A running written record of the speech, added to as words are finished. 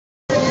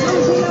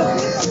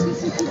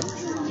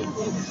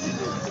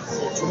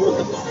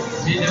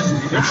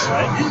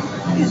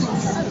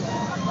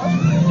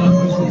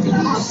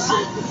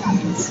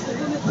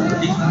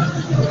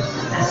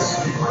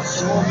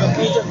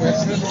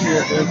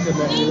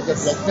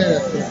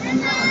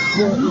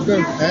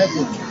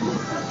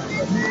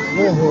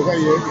वो होगा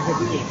ये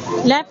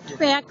लेफ्ट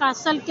पे है,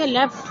 कासल के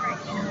लेफ्ट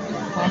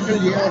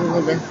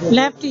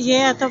लेफ्ट ये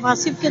है। तो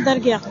वासिफ किधर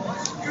गया?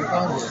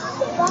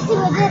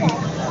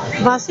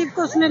 वासिफ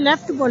को उसने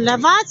लेफ्ट बोला।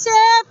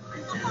 वासिफ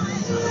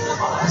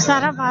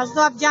सारा आवाज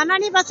दो, आप जाना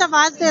नहीं, बस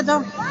आवाज दे दो।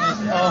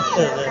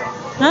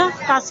 हाँ,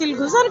 कासिल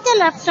गुजर के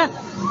लेफ्ट।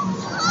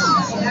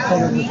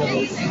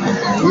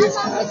 ये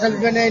असल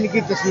में ना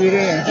इनकी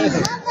तस्वीरें हैं।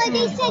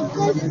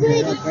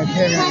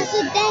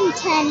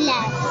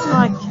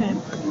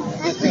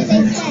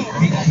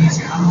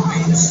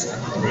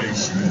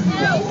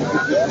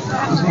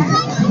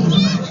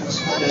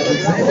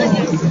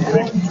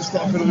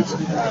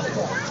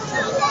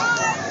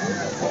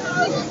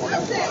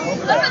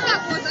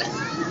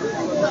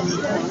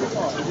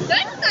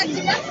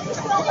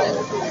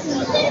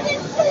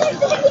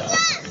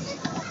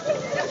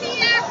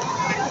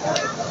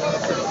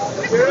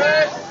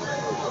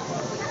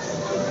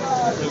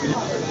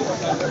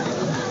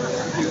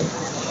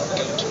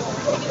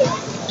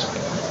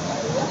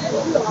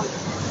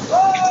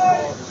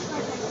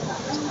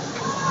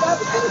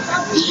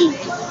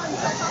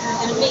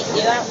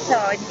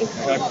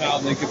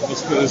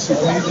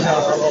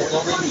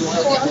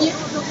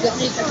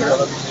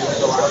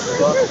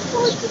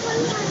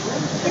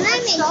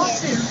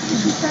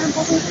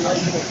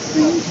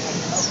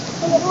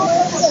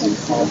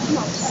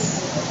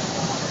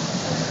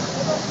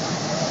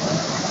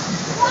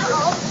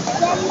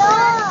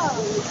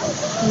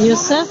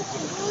 यूसुफ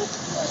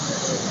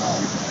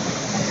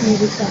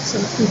मेरी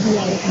कासल की भी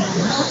आएगी।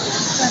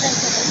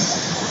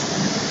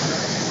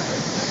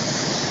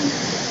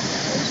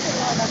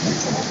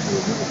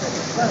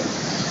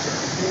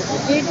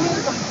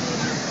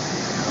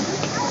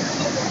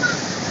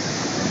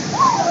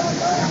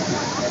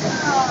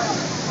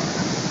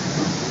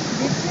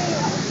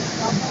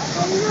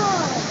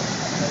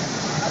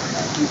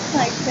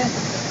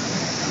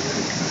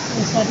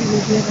 सारी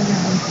वीडियो बना।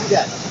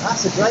 Yeah,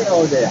 that's a great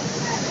idea.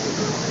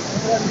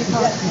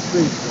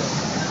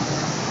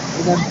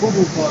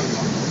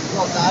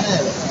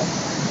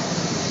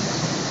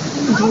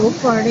 धूप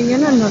पड़ रही है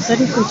ना, नजर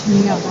ही कुछ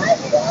नहीं आ रहा।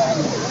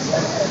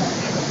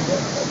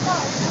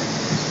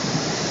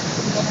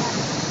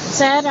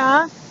 सहरा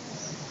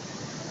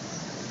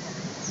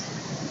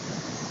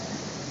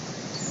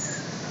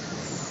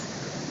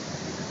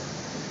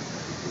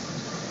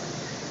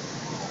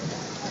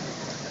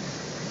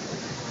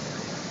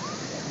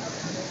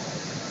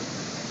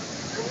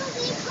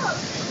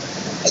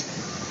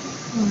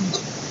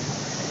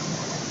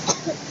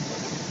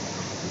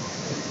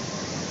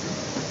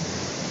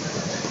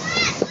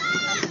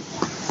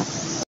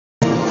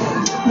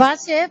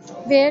बस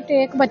वेट,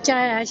 एक बच्चा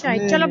है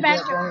शायद। चलो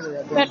बैठो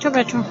बैठो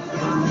बैठो,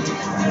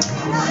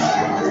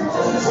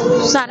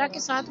 सारा के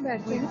साथ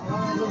बैठते हैं।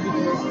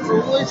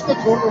 इसको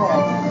छोड़ो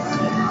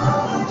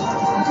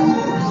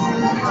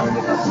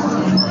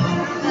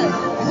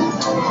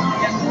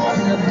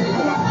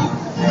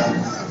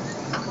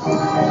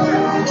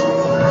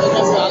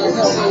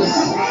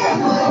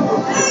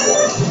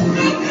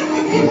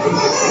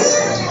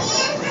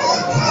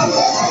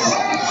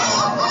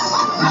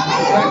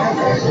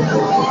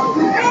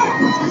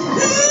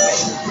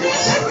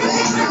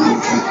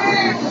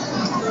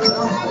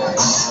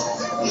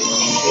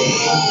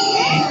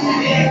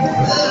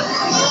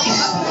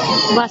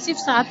वासिफ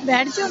साथ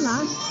बैठ जाओ ना।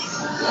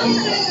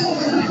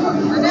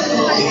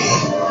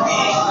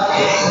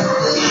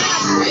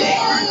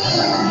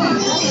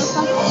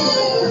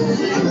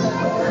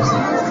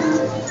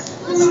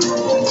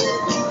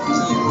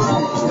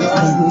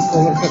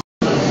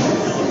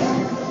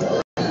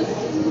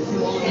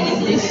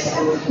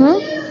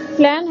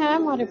 प्लान है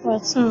हमारे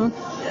पास। हाँ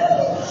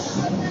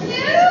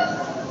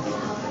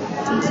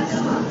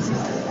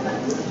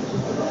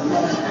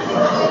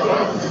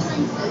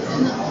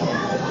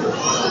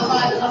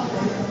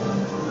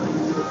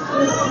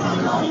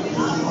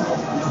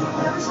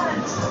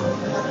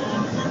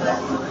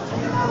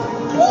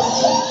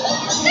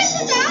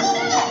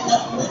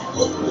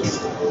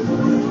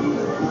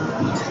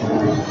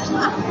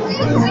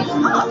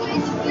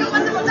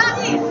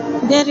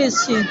There is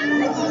she.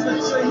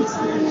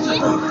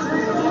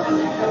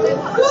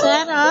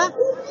 Sarah.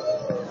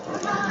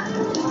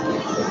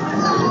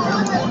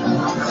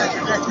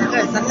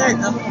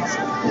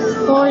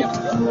 Hold.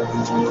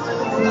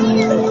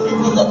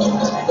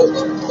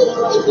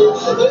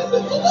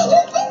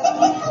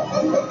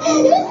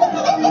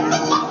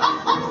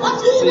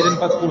 Il aime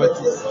pas trop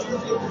Mathis.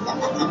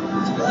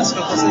 Il se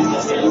fait passer.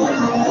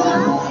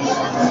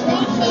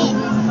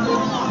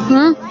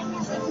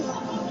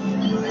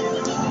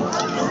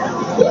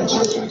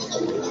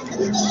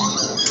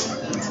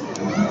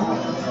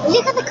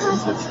 Look at the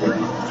castle.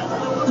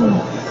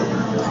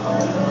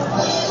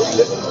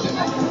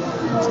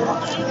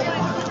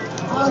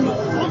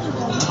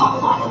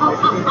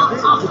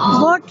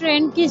 वो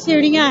ट्रेन की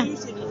सीढ़ियाँ हैं।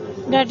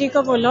 डैडी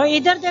को बोलो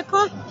इधर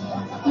देखो,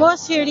 वो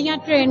सीढ़ियाँ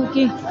ट्रेन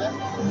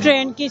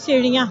की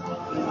सीढ़ियाँ।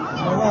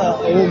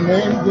 वो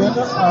मेन जो है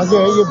ना आगे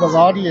है, ये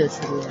बाजार ही है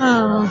शुरू।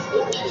 हाँ,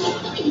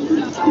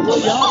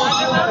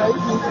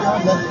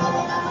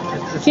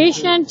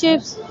 फिश एंड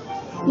चिप्स।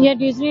 ये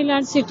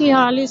डिज्नीलैंड सिटी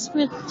हॉल,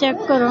 इसमें चेक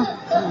करो।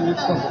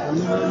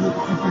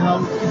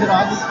 इधर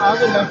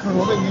आगे लेफ्ट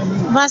रोड है, ये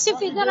नहीं। वासिफ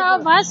इधर आओ,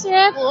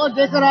 वासिफ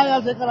देकर आ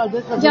यार, देकर आ,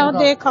 देकर जाओ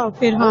देखाओ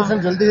फिर। हाँ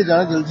जल्दी से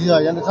जाना, जल्दी से आ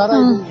जाना सारा।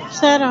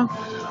 सारा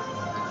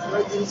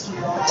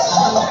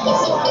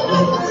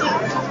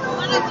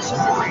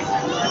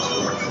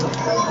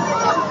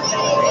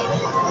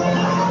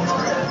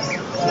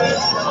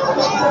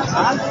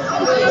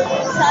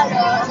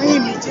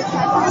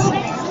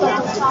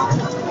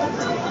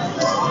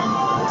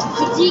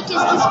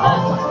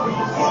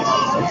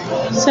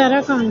सारा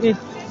खाएंगे।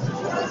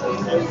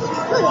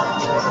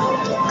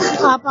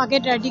 आप आगे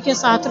डैडी के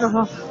साथ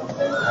रहो।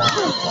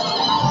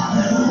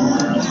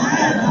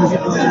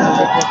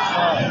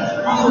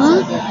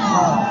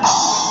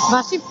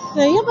 वासिफ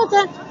ये पता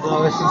है।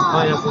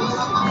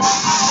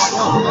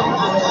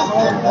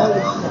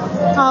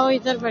 आओ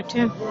इधर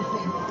बैठे।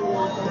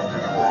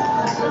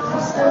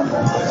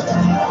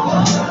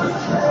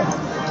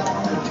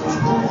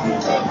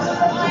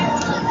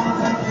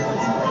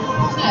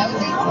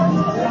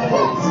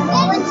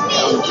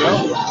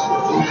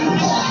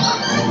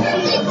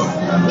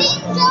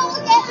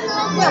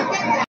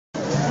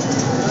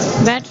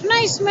 बैठना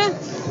इसमें।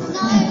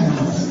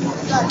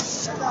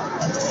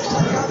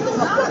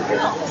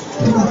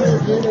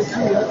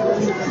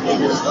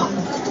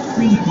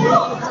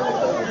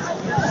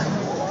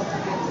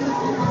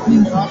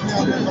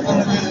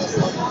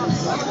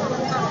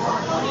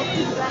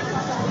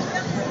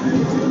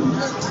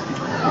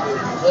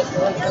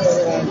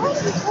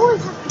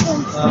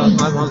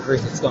 I'm hungry.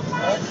 Let's go.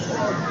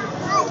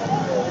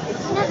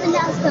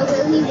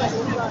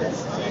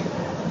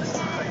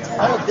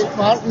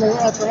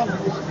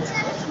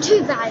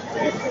 Too bad.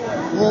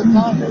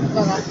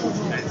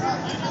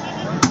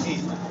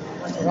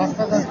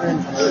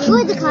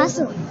 Toward the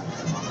castle.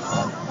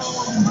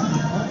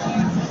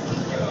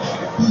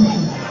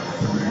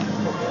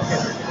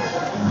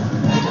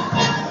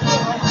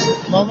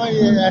 मामा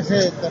ये ऐसे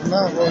करना,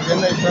 वो जो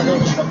है इस तरह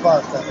से लंबा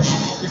आता है,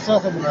 इस तरह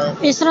से बनाया।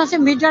 इस तरह से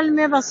मिडल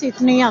में बस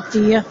इतनी आती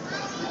है।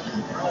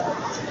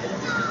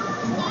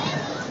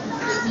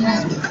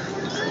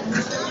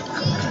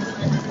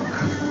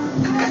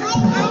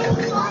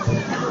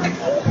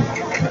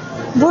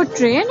 वो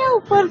ट्रेन है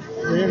ऊपर।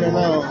 ट्रेन है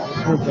ना,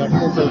 उसमें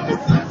बैठने चलते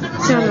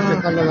चलो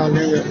चक्कर लगा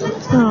लेंगे।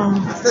 हाँ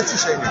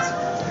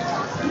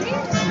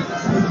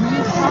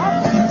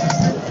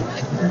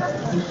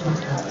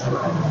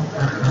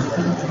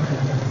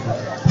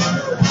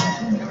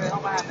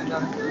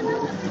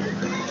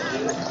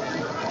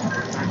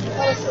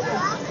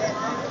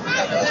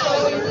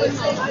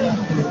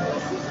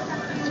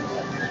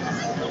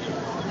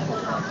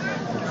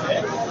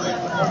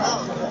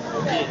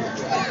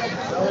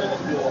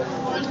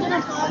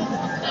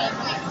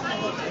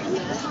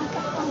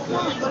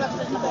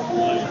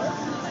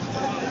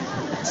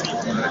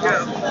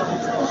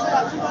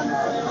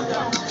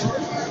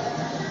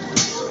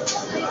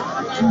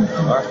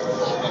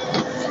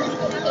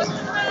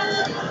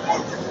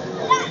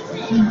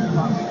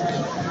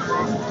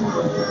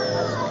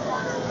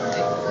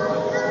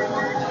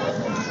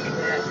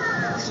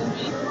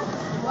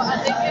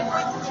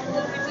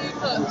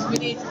We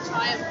need to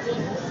try and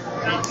walk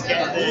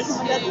downstairs.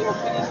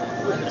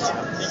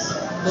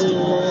 तो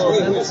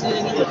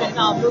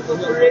आप लोग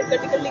कॉर्पोरेट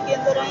कटिकल लेके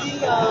अंदर आए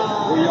या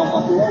कोई और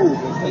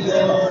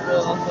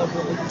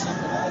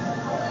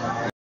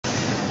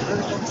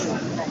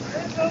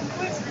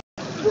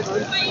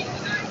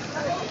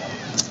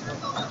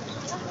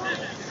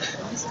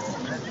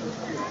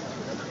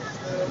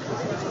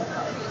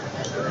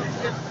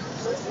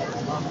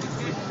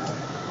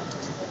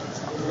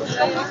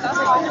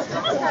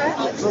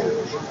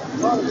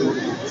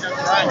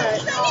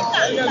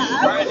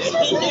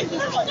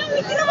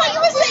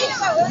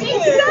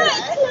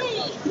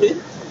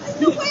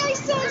The way I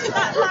started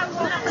that loud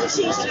one, that was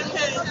usually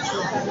good.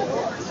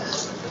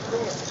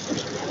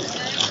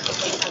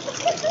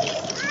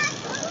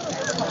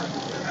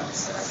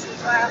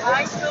 Well,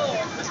 I saw,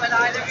 but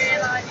I didn't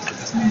realise.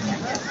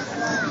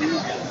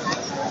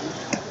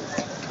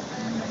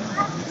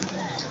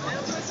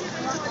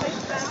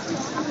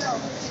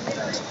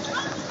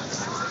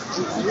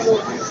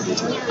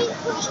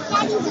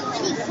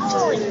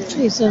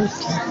 Jesus.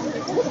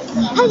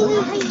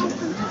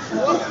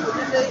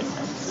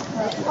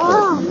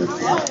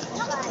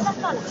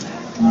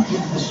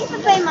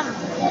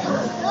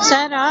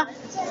 Sarah,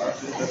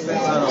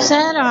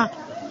 Sarah,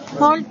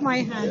 hold my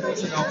hand.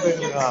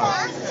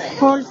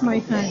 Hold my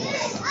hand.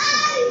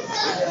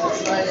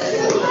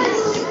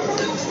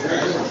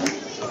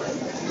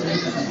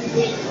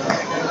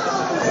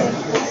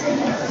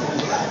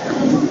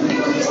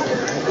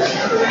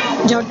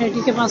 जाओ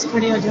डैडी के पास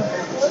खड़े हो जाओ।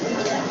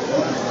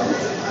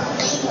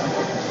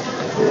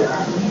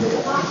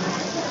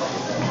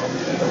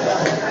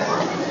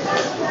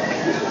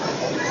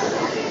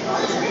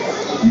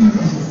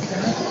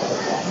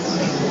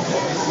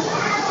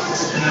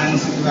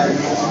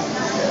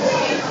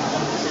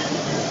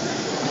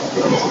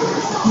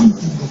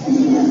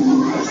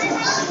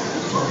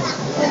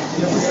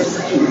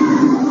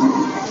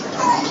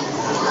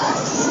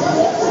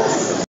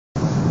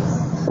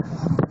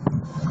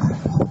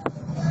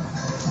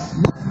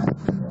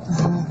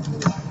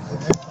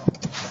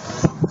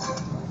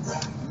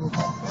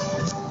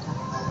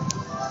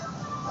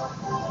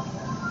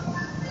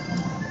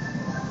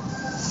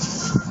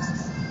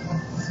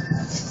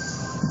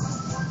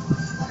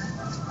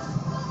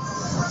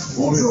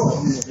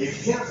 Bonjour et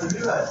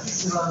bienvenue à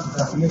Disneyland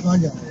Paris. हमने कहाँ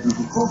जाना है?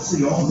 Nous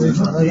conseillons हमने de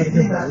इशारा noter करके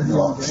dès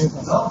maintenant बोल दिया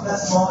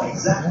l'emplacement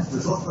exact de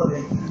votre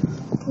véhicule.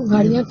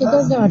 गाड़ियाँ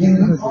किधर जा रही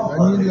हैं?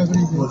 गाड़ी लग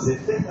रही थी Vos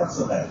effets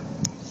personnels.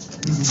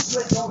 Nous vous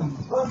souhaitons une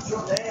bonne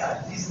journée à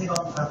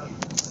Disneyland Paris.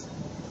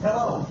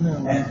 Hello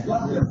and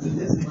welcome to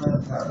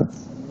Disneyland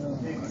Paris.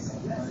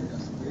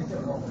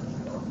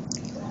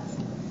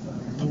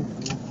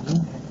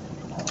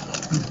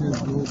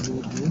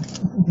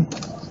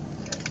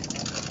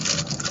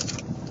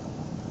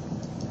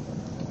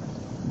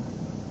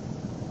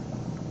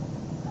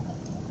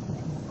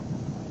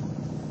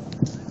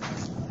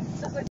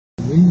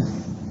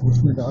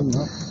 उसमें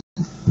डालना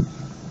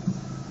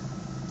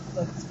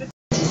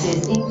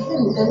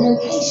include the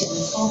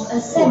locations of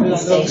assembly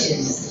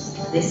stations.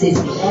 This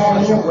is the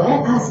area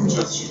where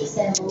passengers should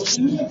assemble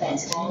in the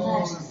event of an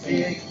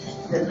emergency.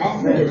 The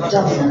method of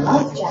donning a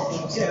life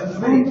jacket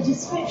and the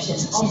description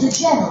of the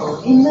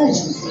general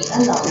emergency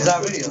alarm. Is that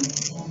video?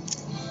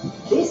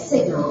 This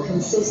signal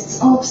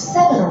consists of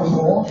 7 or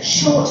more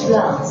short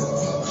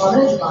blasts,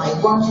 followed by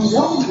one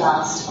long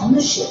blast on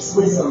the ship's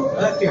whistle,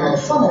 and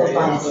followed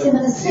by a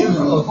similar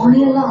signal on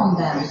the alarm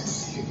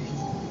bells.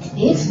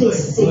 If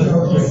this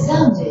signal is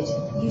sounded,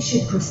 you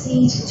should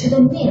proceed to the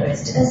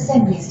nearest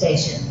assembly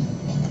station.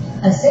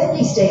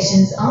 Assembly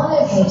stations are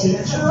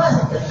located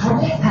throughout the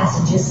public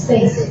passenger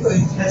spaces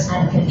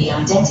and can be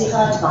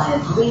identified by a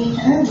green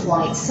and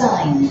white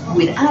sign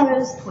with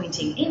arrows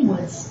pointing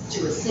inwards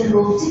to a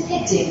symbol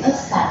depicting a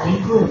family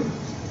group.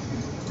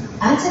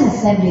 At an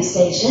assembly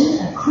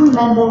station, a crew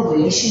member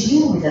will issue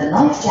you with a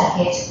life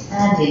jacket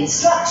and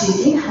instruct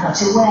you in how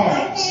to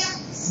wear it.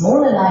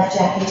 Smaller life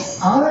jackets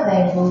are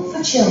available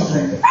for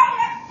children.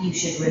 You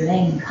should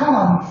remain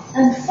calm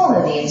and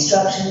follow the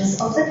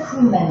instructions of the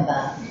crew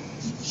member.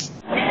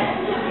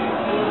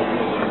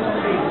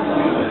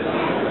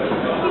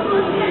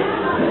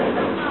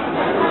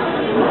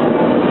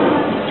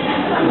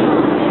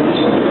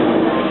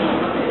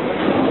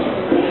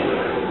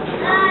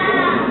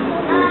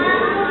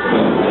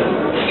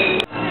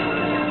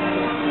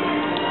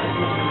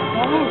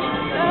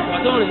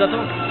 Attends, on les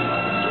attend.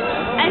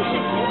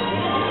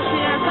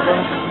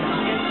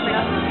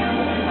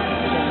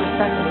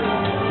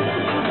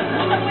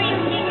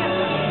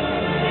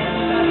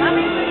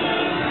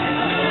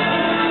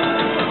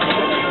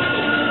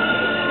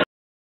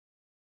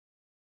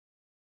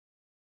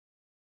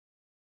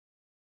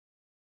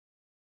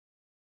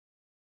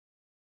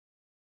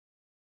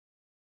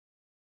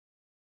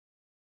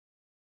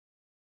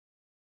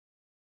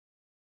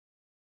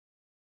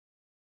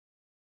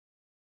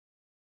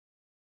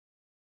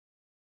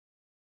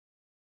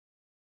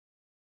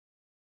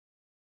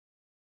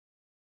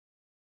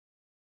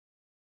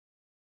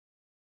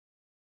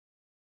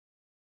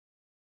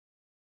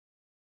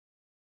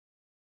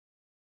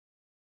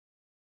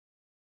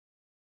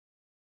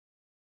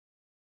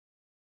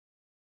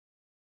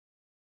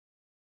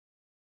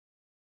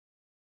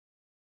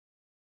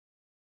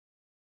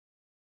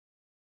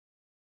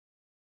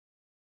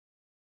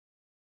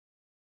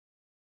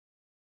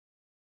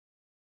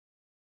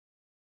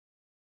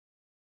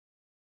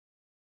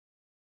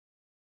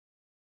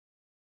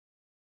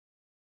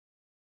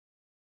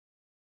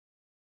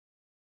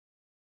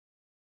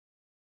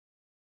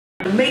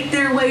 Make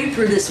their way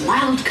through this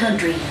wild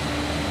country